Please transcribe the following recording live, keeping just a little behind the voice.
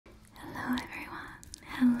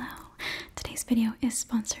Hello. Today's video is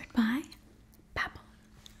sponsored by Babbel.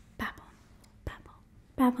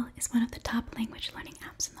 Babbel is one of the top language learning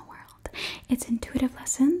apps in the world. Its intuitive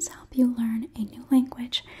lessons help you learn a new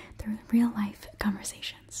language through real-life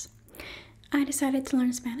conversations. I decided to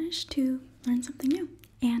learn Spanish to learn something new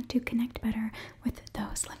and to connect better with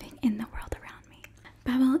those living in the world around me.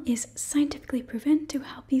 Babbel is scientifically proven to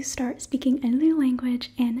help you start speaking a new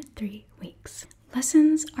language in 3 weeks.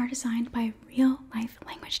 Lessons are designed by real-life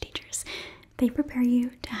language teachers. They prepare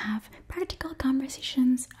you to have practical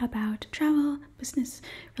conversations about travel, business,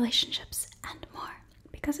 relationships, and more.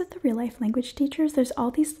 Because of the real-life language teachers, there's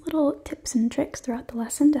all these little tips and tricks throughout the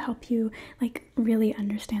lesson to help you really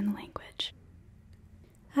understand the language.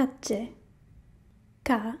 Hatte,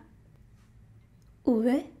 ka,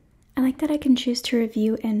 uve. I like that I can choose to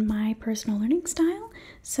review in my personal learning style,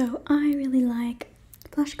 so I really like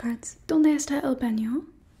flashcards. ¿Dónde está el baño?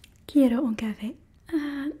 Quiero un café.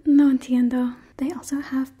 No entiendo. They also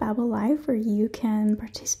have Babbel Live where you can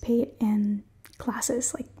participate in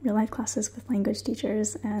classes, like real-life classes with language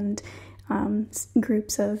teachers and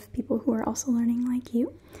groups of people who are also learning like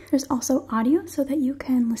you. There's also audio so that you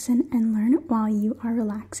can listen and learn while you are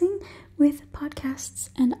relaxing with podcasts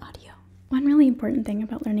and audio. One really important thing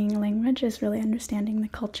about learning a language is really understanding the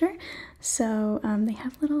culture. So they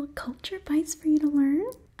have little culture bites for you to learn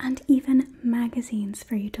and even magazines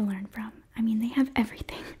for you to learn from. I mean, they have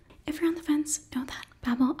everything. If you're on the fence, know that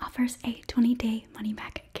Babbel offers a 20-day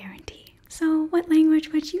money-back guarantee. So what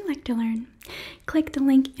language would you like to learn? Click the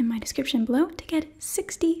link in my description below to get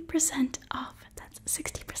 60% off. That's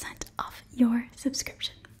 60% off your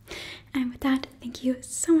subscription. And with that, thank you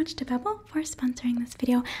so much to Babbel for sponsoring this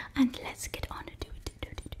video, and let's get on to it.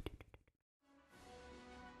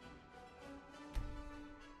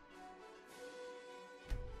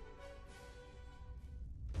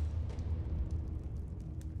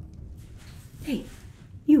 Hey,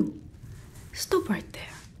 you! Stop right there.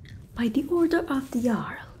 By the order of the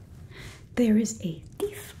Jarl, there is a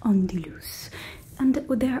thief on the loose, and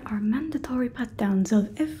there are mandatory pat-downs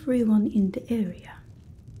of everyone in the area.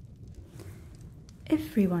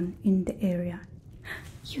 Everyone in the area.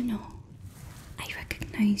 You know, I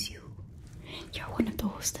recognize you. You're one of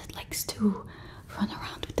those that likes to run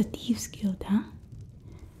around with the Thieves Guild, huh?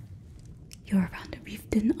 You're around the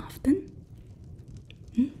Reefton often?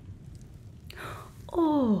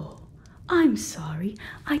 Oh, I'm sorry.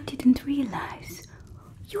 I didn't realize.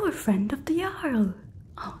 You're a friend of the Jarl.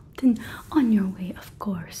 Oh, then on your way, of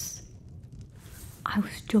course. I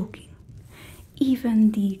was joking.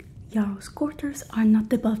 Even the Jarl's quarters are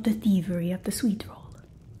not above the thievery of the sweet roll.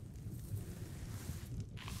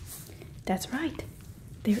 That's right.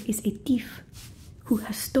 There is a thief who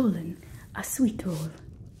has stolen a sweet roll.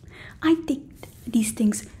 I take these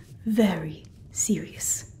things very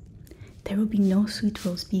serious. There will be no sweet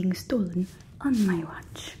rolls being stolen on my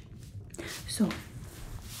watch. So,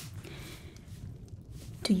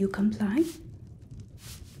 do you comply?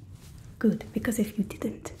 Good, because if you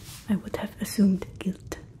didn't, I would have assumed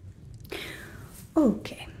guilt.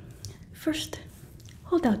 Okay, first,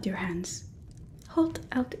 hold out your hands. Hold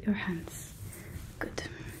out your hands. Good.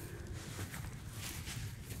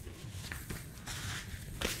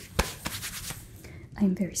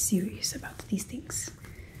 I'm very serious about these things.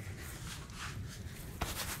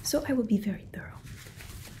 So I will be very thorough.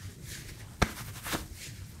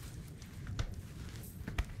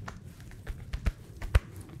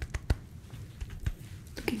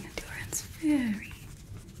 Looking at your hands very.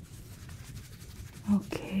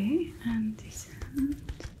 Okay, and this hand.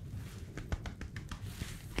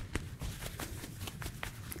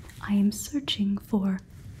 I am searching for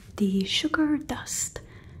the sugar dust,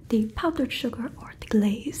 the powdered sugar or the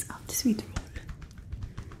glaze of the sweet roll.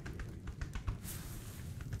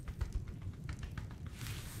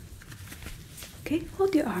 Okay,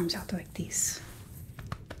 hold your arms out like this.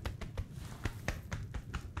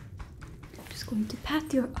 I'm just going to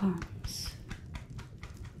pat your arms.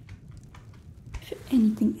 If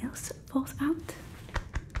anything else falls out,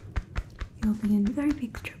 you'll be in very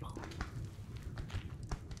big trouble.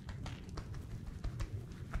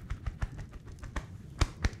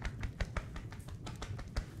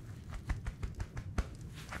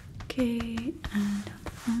 Okay, and on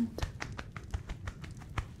the front.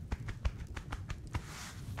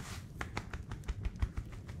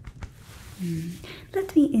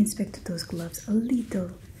 Let me inspect those gloves a little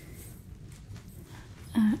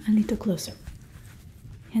closer.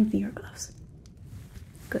 Hand me your gloves.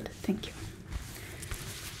 Good, thank you.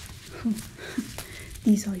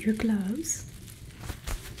 These are your gloves.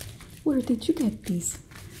 Where did you get these?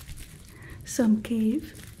 Some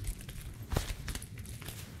cave?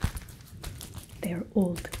 they are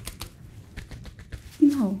old.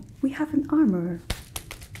 You know, we have an armorer.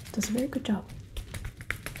 Does a very good job.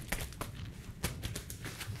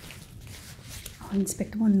 I'll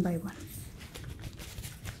inspect one by one.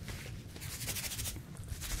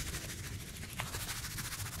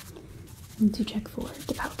 And to check for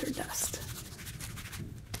the powder dust.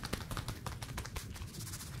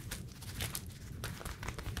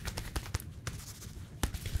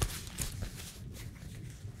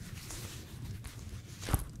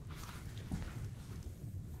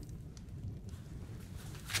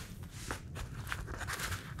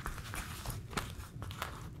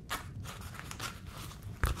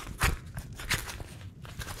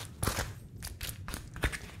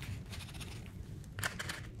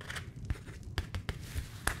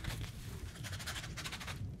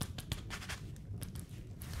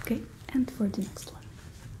 Okay, and for the next one.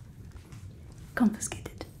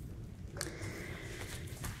 Confiscated.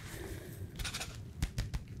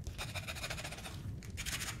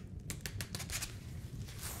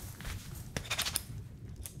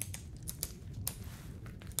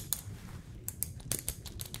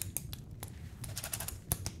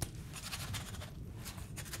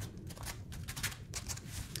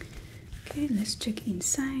 Okay, let's check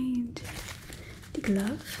inside the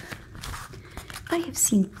glove. I have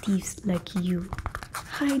seen thieves like you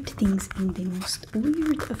hide things in the most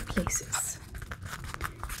weird of places.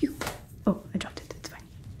 Oh, I dropped it. It's fine.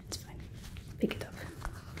 It's fine. Pick it up.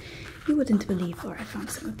 You wouldn't believe where I found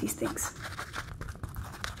some of these things.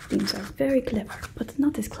 Thieves are very clever, but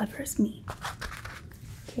not as clever as me.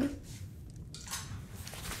 Okay?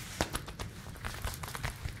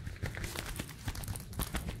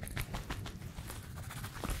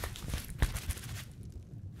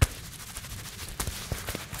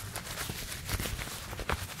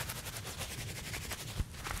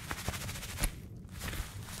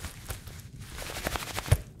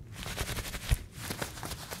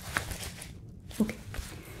 Okay.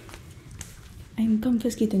 I'm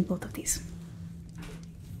confiscating both of these.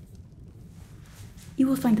 You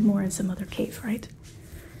will find more in some other cave, right?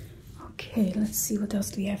 Okay, let's see what else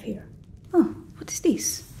do we have here. Oh, what is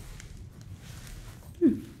this?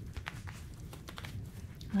 I'll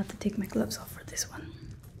have to take my gloves off for this one.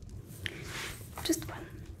 Just one.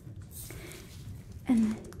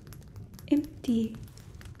 An empty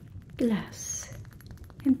glass.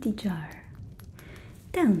 Empty jar.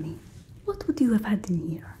 Tell me, what would you have had in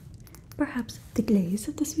here? Perhaps the glaze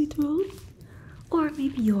of the sweet roll? Or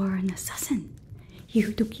maybe you're an assassin,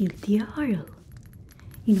 here to kill the Jarl.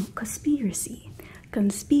 You know, conspiracy.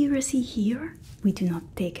 Conspiracy here, we do not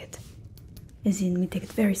take it. As in, we take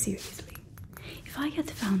it very seriously. If I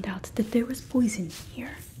had found out that there was poison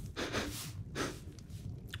here...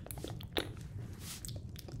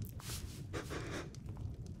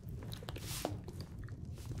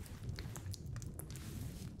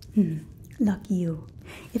 Lucky you.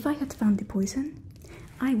 If I had found the poison,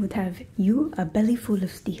 I would have you a belly full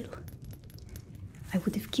of steel. I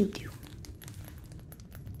would have killed you.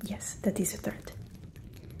 Yes, that is a threat.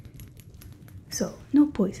 So, no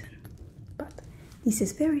poison. But this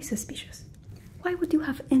is very suspicious. Why would you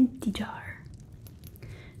have empty jar?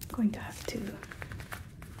 I'm going to have to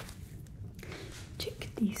check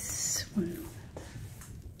this one moment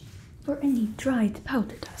for any dried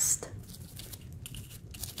powder dust.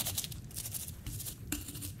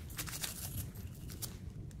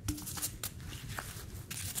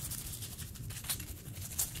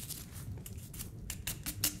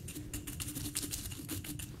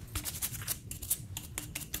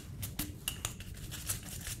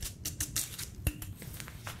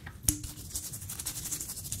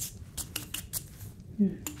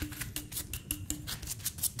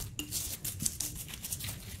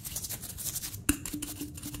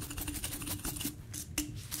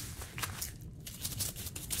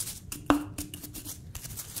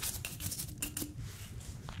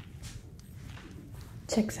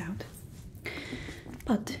 Checks out.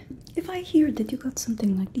 But if I hear that you got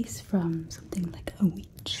something like this from something like a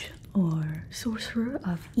witch or sorcerer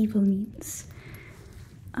of evil means,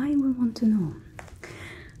 I will want to know.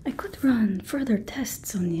 I could run further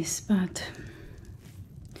tests on this, but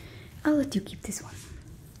I'll let you keep this one.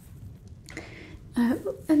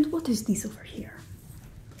 And what is this over here?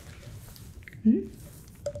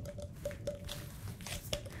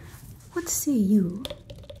 What say you?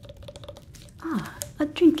 Ah, a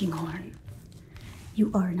drinking horn.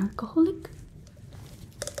 You are an alcoholic?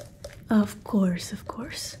 Of course, of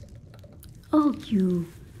course. All you,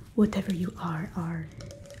 whatever you are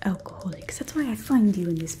alcoholics. That's why I find you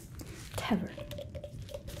in this tavern.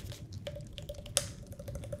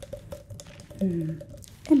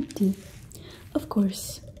 Empty. Of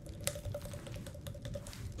course.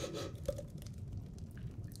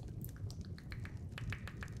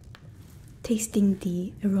 Tasting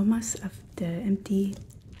the aromas of the empty.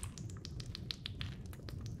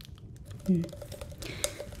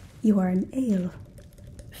 You are an ale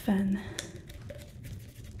fan.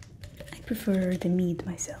 I prefer the mead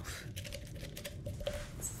myself.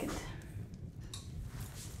 It's good.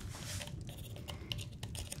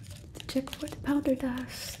 To check for the powder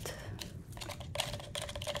dust.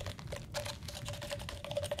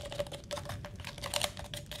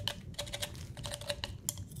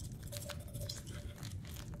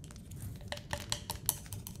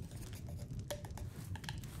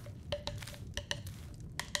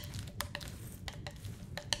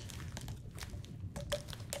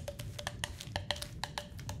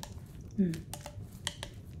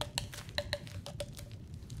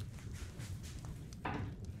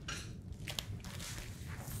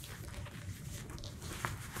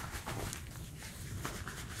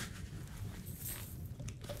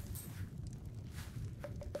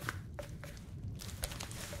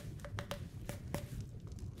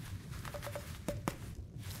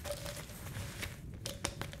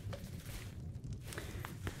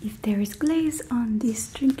 If there is glaze on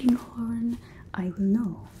this drinking horn, I will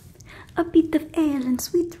know. A bit of ale and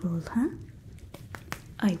sweet roll, huh?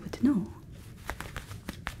 I would know.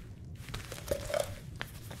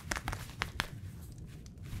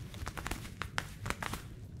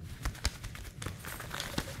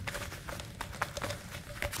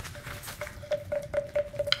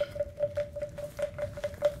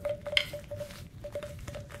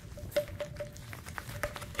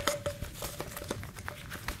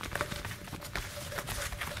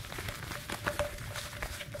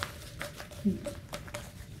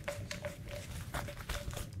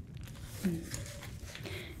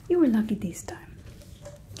 You were lucky this time.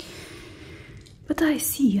 But I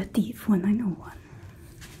see a thief when I know one.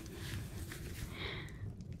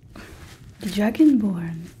 The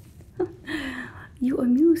Dragonborn. You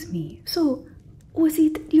amuse me. So, was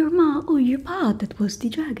it your ma or your pa that was the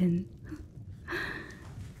dragon?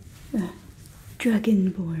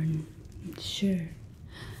 Dragonborn. Sure.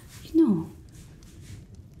 You know,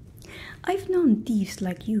 I've known thieves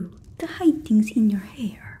like you to hide things in your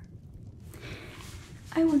hair.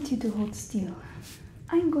 I want you to hold still.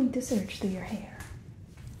 I'm going to search through your hair.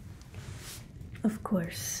 Of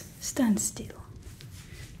course, stand still.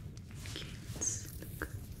 Okay, let's look.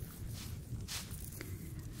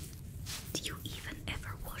 Do you even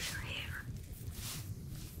ever wash your hair?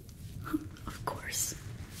 Of course.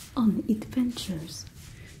 On adventures.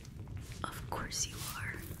 Of course you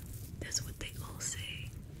are. That's what they all say.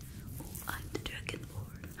 Oh, I'm the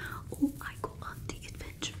Dragonborn. Oh, I go on the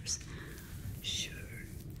adventures. Sure.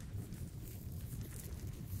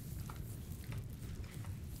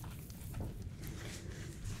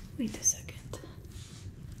 Wait a second.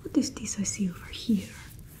 What is this I see over here?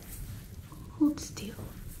 Hold still.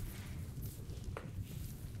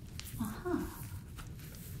 Aha.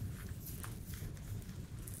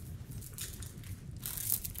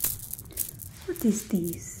 What is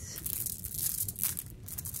this?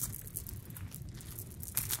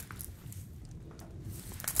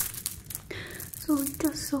 So it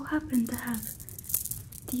just so happen to have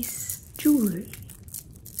this jewelry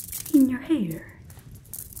in your hair.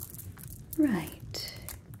 Right.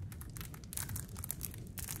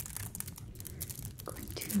 Going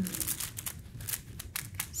to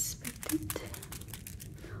inspect it.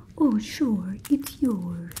 Oh, sure, it's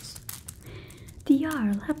yours. The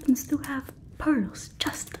Jarl happens to have pearls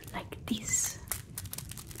just like this.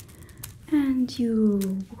 And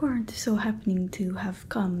you weren't so happening to have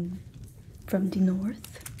come from the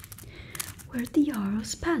north, where the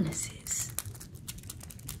Jarl's palace is.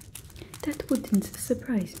 That wouldn't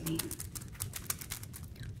surprise me.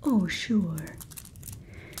 Oh, sure.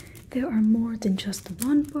 There are more than just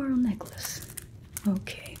one pearl necklace.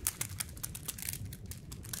 Okay.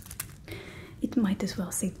 It might as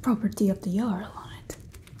well say property of the Jarl on it.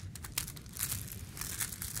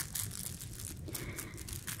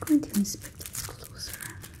 I'm going to inspect it closer.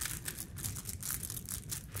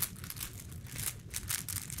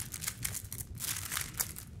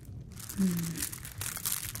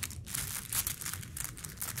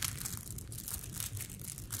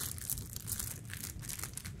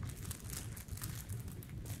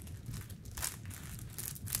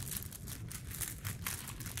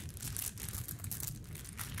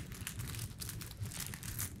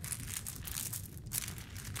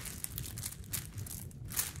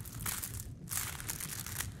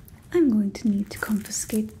 I'm going to need to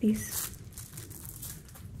confiscate these,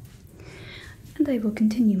 and I will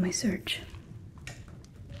continue my search.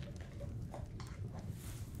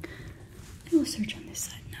 search on this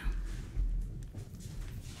side now.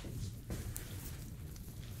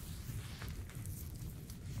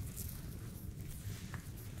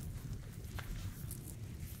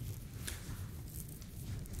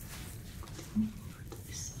 Over to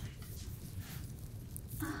this side.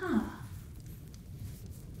 Aha!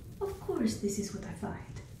 Of course, this is what I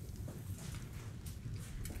find.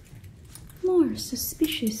 More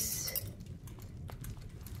suspicious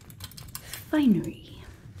finery.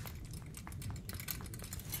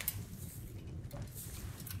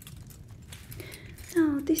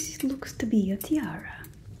 Now, this looks to be a tiara,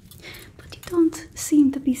 but you don't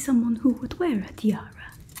seem to be someone who would wear a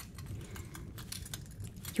tiara.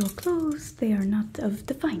 Your clothes, they are not of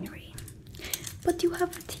the finery, but you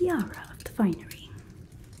have a tiara of the finery.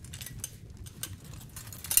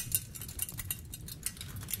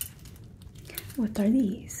 What are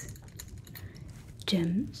these?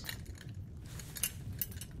 Gems?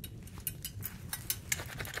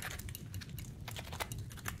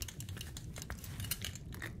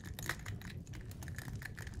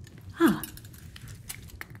 Ah,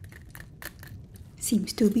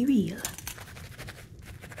 seems to be real.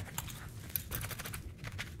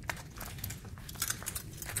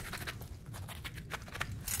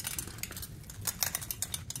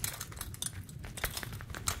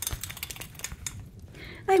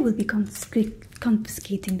 I will be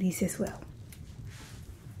confiscating these as well.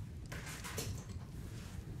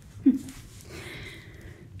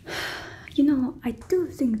 You know, I do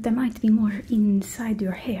think there might be more inside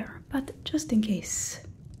your hair, but just in case,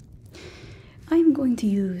 I'm going to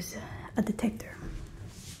use a detector.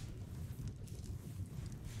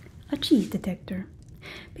 A cheese detector.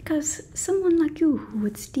 Because someone like you who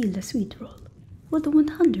would steal a sweet roll would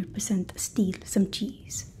 100% steal some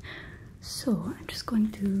cheese. So I'm just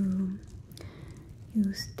going to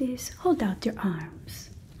use this. Hold out your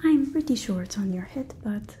arms. I'm pretty sure it's on your head,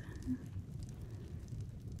 but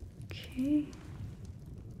okay.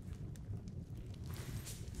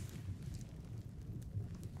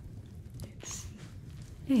 Let's see.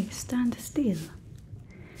 Hey, stand still.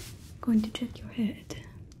 Going to check your head.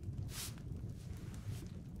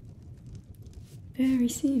 Very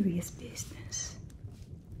serious business.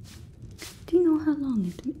 Do you know how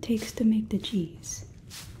long it takes to make the cheese?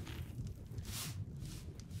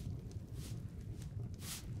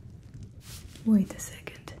 Wait a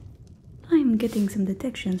second. I'm getting some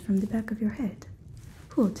detections from the back of your head.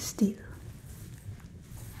 Hold still.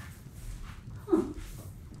 Huh.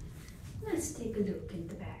 Let's take a look in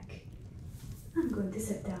the back. I'm going to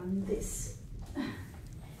set down this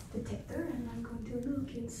detector and I'm going to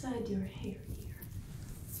look inside your hair here.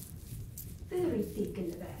 Very thick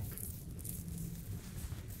in the back.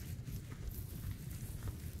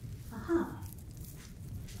 Aha!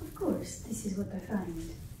 Of course, this is what I find.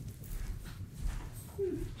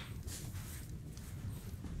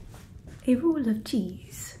 A roll of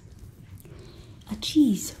cheese. A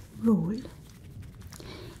cheese roll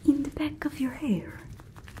in the back of your hair.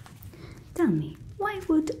 Tell me, why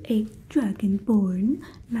would a dragonborn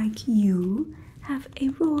like you have a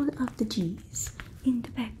roll of the cheese in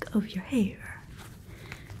the back of your hair?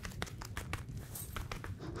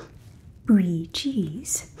 Brie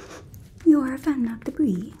cheese. You are a fan of the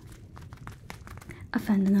brie. A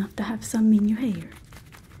fan enough to have some in your hair.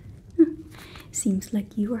 Seems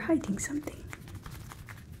like you are hiding something.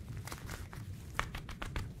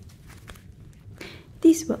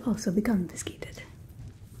 These will also be confiscated.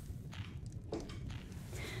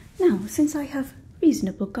 Now, since I have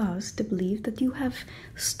reasonable cause to believe that you have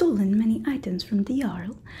stolen many items from the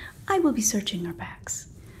Jarl, I will be searching your bags.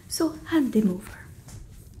 So hand them over.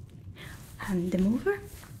 Hand them over.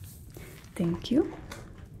 Thank you.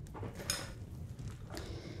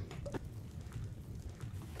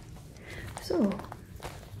 So,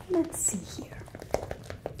 let's see here.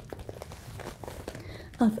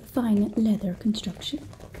 Of fine leather construction.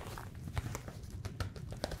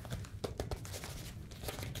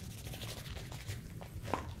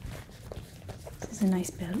 This is a nice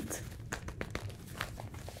belt.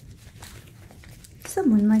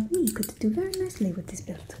 Someone like me could do very nicely with this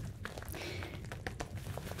belt.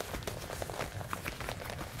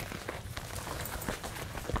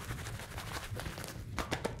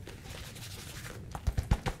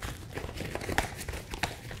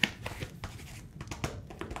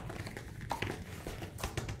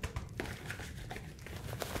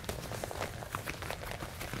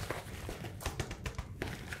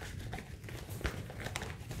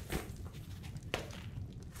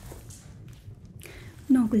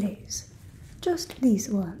 No glaze, just these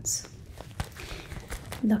ones.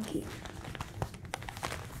 Lucky.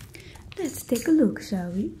 Let's take a look, shall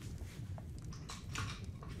we?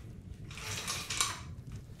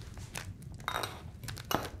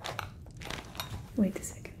 Wait a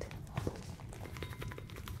second.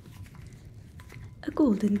 A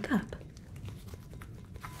golden cup.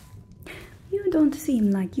 You don't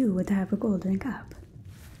seem like you would have a golden cup.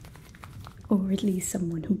 Or at least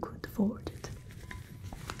someone who could afford it.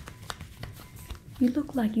 You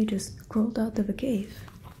look like you just crawled out of a cave.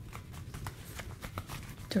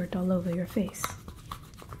 Dirt all over your face.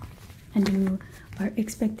 And you are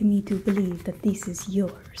expecting me to believe that this is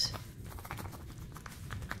yours.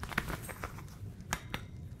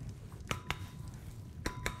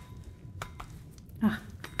 Ah,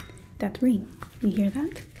 that ring. You hear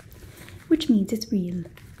that? Which means it's real.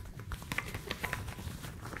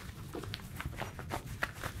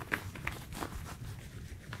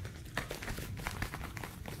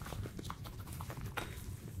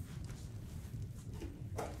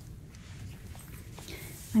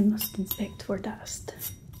 I must inspect for dust.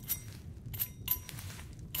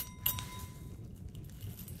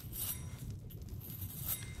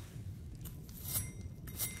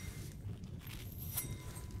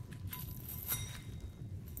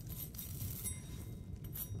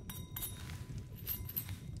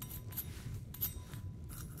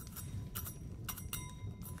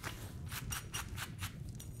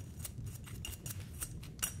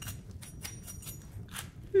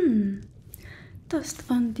 Dust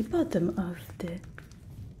on the bottom of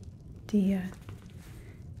the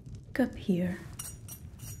cup here.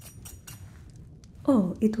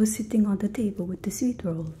 Oh, it was sitting on the table with the sweet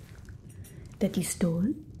roll that you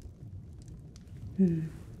stole?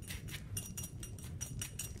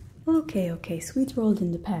 Okay, sweet roll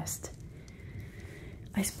in the past.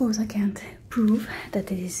 I suppose I can't prove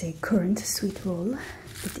that it is a current sweet roll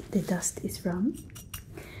that the dust is from,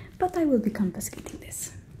 but I will be confiscating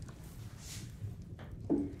this.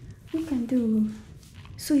 We can do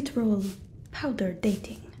sweet roll powder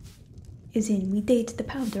dating, as in we date the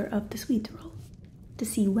powder of the sweet roll to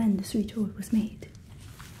see when the sweet roll was made.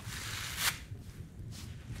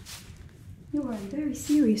 You are in very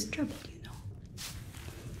serious trouble, you know,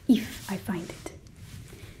 if I find it,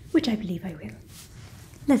 which I believe I will.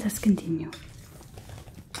 Let us continue.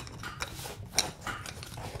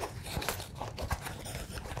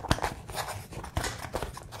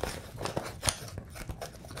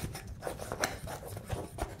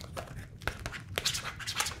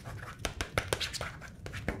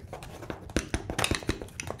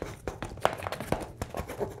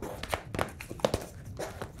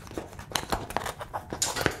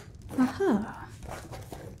 Aha!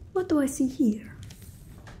 What do I see here?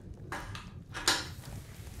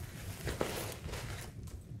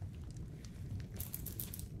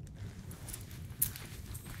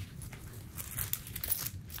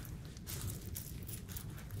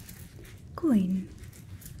 Coin.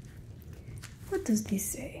 What does this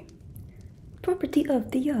say? Property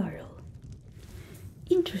of the Jarl.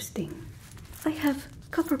 Interesting. I have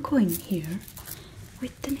copper coin here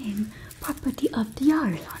with the name Property of the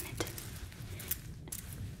Jarl on it.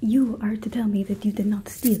 You are to tell me that you did not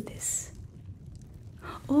steal this.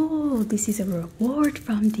 Oh, this is a reward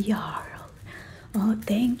from the Jarl. Oh,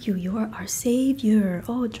 thank you. You are our savior.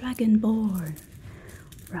 Oh, Dragonborn.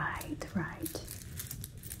 Right.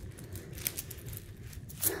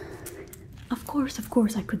 Of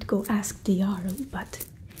course, I could go ask the Jarl, but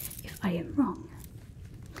if I am wrong,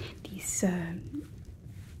 this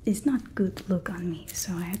is not good look on me,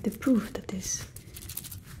 so I have to prove that this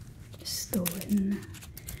is stolen.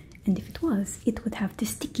 And if it was, it would have the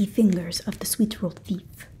sticky fingers of the sweet roll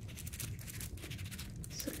thief.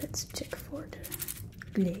 So let's check for the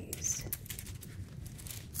glaze.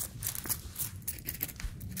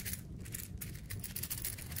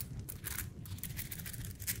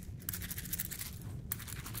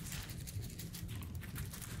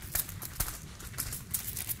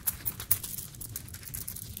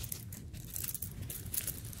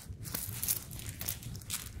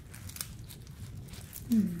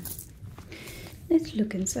 Let's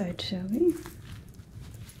look inside, shall we?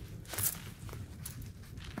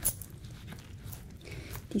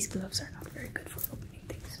 These gloves are not very good for opening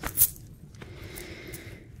things.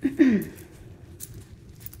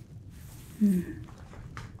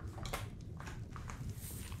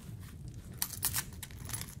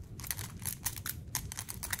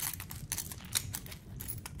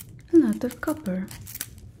 A lot of copper.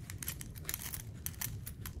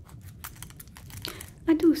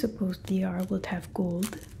 I do suppose the Jarl would have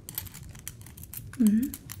gold.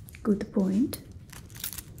 Good point.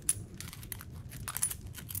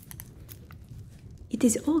 It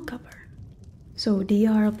is all copper. So the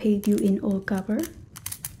Jarl paid you in all copper?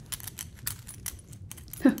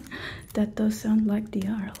 That does sound like the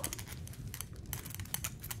Jarl.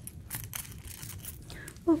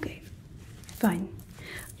 Fine.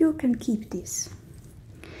 You can keep this.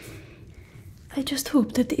 I just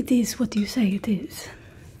hope that it is what you say it is.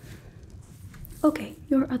 Okay,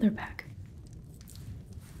 your other bag.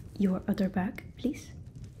 Your other bag, please.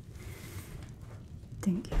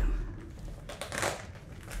 Thank you.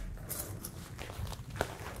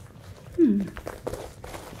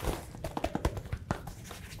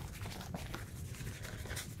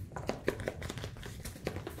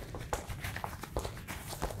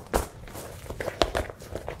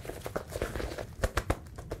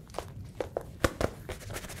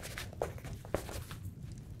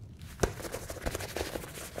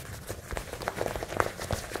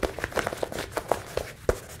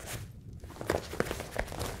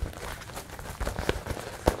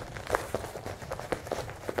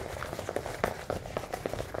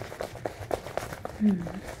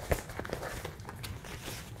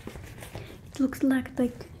 It looks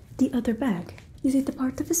like the other bag. Is it a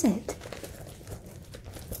part of a set?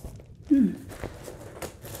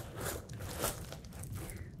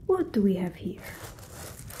 What do we have here?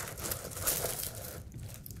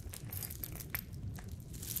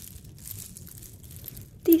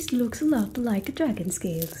 This looks a lot like dragon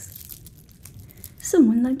scales.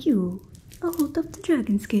 Someone like you, a hold of the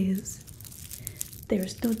dragon scales.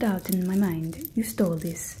 There's no doubt in my mind you stole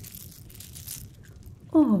this.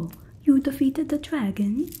 Oh, you defeated the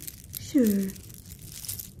dragon? Sure.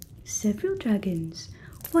 Several dragons.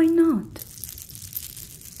 Why not?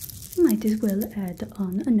 Might as well add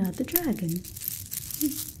on another dragon.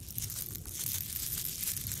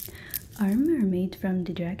 Armor made from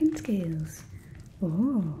the dragon scales.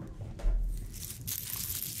 Oh.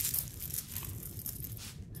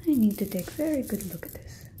 I need to take a very good look at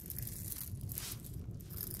this.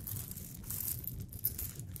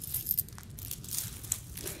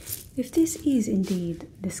 If this is indeed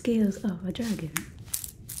the scales of a dragon,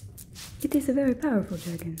 it is a very powerful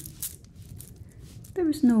dragon. There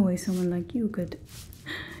is no way someone like you could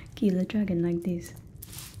kill a dragon like this.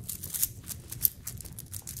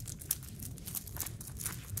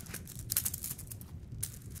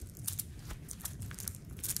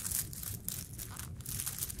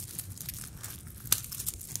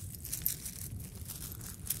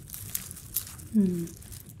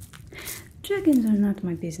 Dragons are not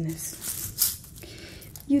my business.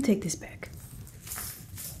 You take this back.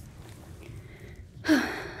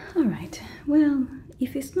 Alright, well,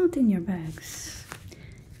 if it's not in your bags,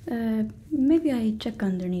 maybe I check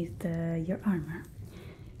underneath your armor.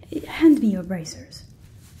 Hand me your bracers.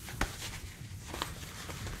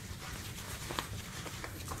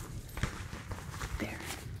 There.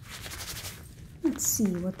 Let's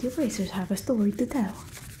see what your bracers have a story to tell.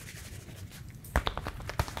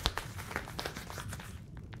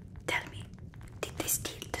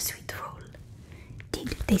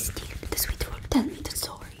 They steal the sweet roll. Tell me the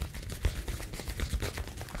story.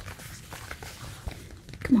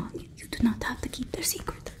 Come on, you do not have to keep their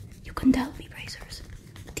secret. You can tell me, bracers.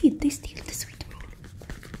 Did they steal the sweet roll?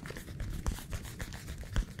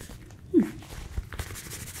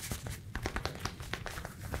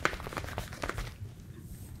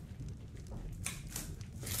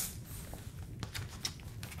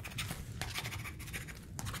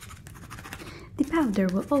 The powder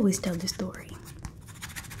will always tell the story.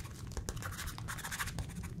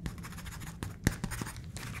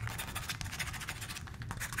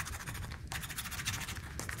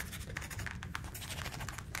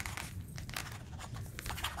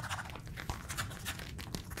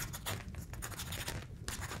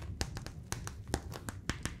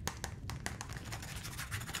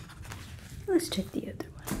 Let's check the other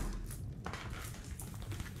one.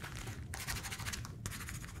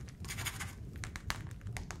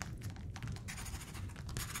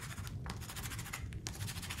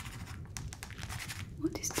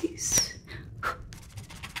 What is this?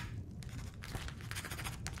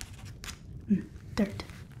 Dirt.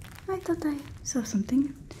 I thought I saw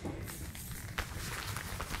something.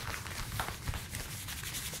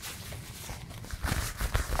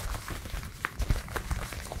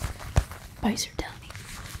 Bracer, tell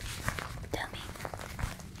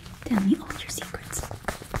me all your secrets.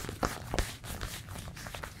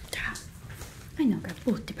 I now got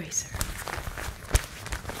both the bracer.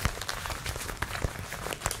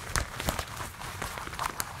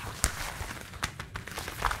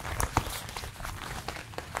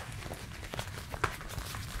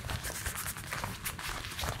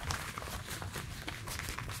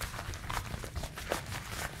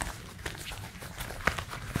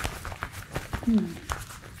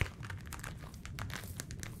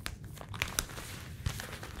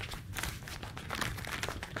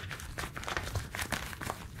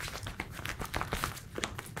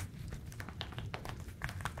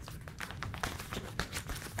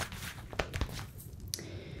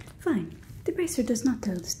 eraser does not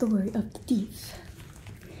tell the story of the thief.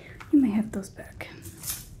 You may have those back.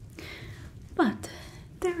 But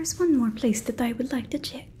there is one more place that I would like to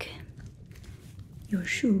check. Your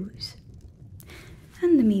shoes.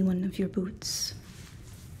 Hand me one of your boots.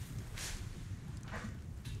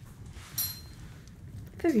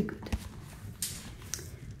 Very good.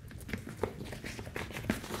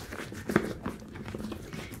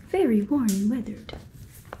 Very worn and weathered.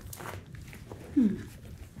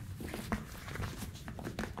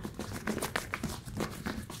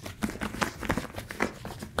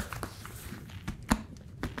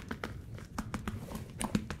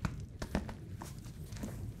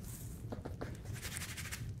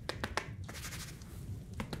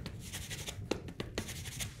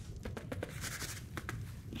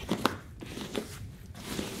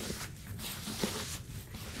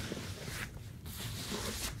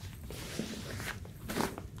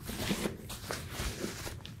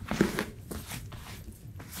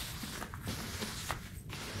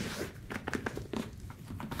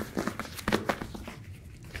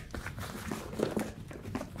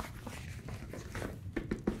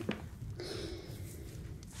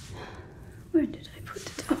 Where did I put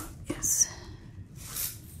it? Oh, yes.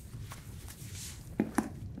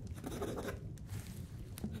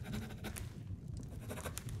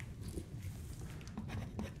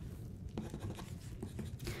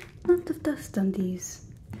 Lot of dust on these.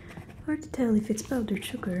 Hard to tell if it's powdered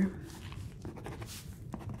sugar.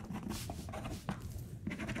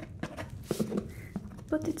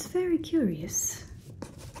 But it's very curious.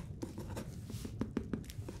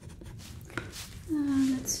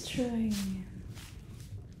 Let's try.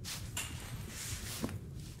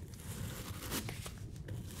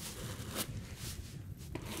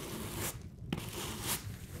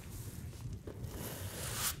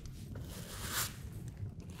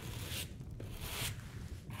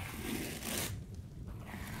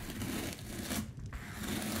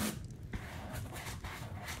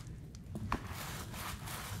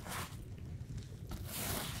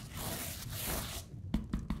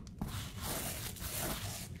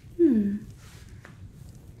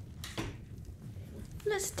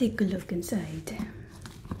 Let's take a look inside.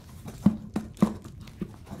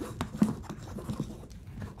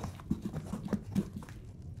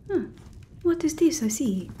 What is this I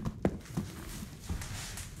see?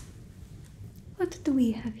 What do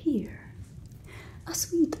we have here? A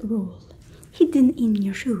sweet roll hidden in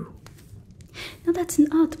your shoe. Now that's an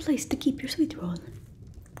odd place to keep your sweet roll.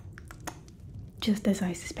 Just as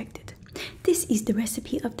I suspected. This is the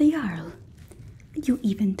recipe of the Jarl. You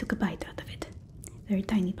even took a bite out of it. Very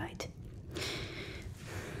tiny bite.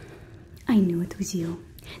 I knew it was you.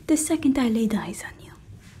 The second I laid eyes on you.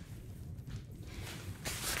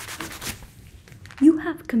 You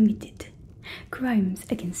have committed crimes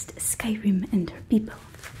against Skyrim and her people.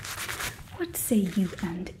 What say you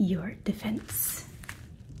and your defense?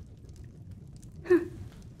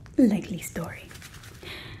 Likely story.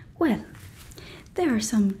 Well, there are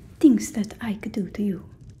some things that I could do to you.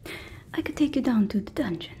 I could take you down to the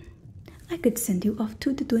dungeon. I could send you off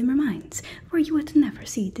to the Dwemer Mines, where you would never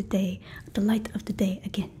see the light of the day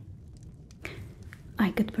again.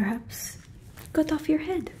 I could perhaps cut off your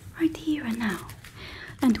head right here and now.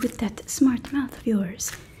 And with that smart mouth of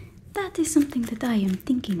yours, that is something that I am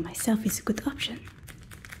thinking myself is a good option.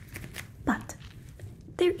 But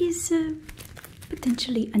there is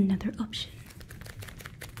potentially another option.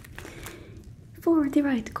 For the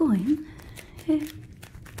right coin,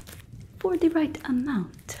 for the right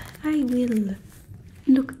amount, I will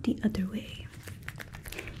look the other way,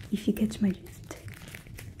 if you catch my drift.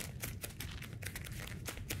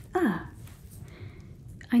 Ah,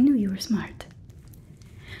 I knew you were smart.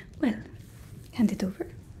 Well, hand it over.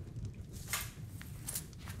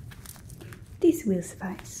 This will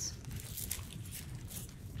suffice.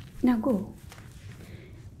 Now go.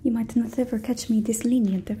 You might not ever catch me this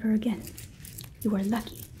lenient ever again. You are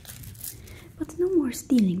lucky. But no more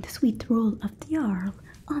stealing the sweet roll of the Jarl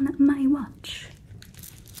on my watch.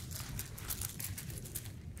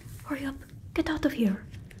 Hurry up, get out of here.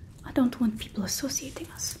 I don't want people associating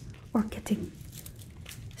us or getting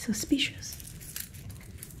suspicious.